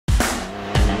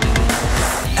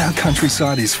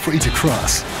countryside is free to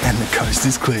cross and the coast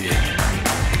is clear.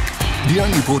 The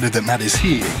only border that matters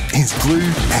here is blue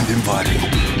and inviting.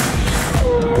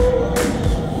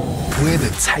 Where the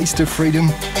taste of freedom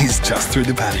is just through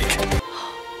the paddock.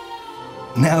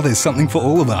 Now there's something for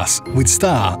all of us with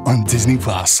Star on Disney+.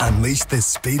 Unleash the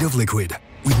speed of liquid.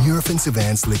 With Nurofen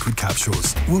Advanced Liquid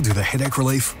Capsules, we'll do the headache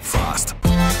relief fast.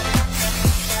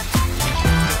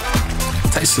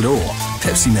 Taste it all.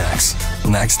 Pepsi Max.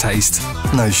 Max taste,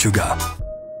 no sugar.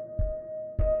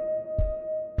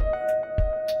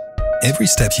 Every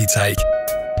step you take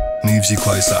moves you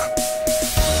closer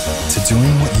to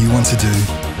doing what you want to do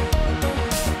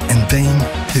and being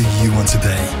who you want to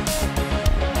be.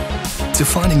 To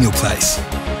finding your place,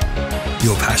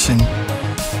 your passion,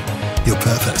 your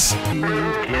purpose.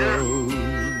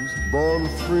 Born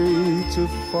free to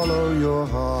follow your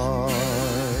heart.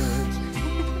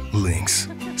 Lynx,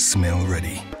 smell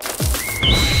ready.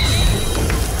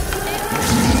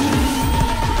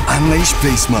 Unleash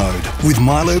beast mode with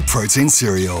Milo Protein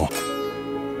Cereal.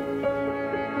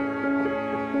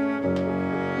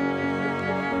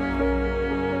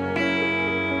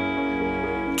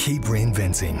 Keep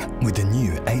reinventing with the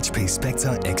new HP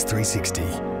Spectre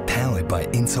X360, powered by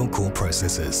Intel Core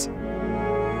processors.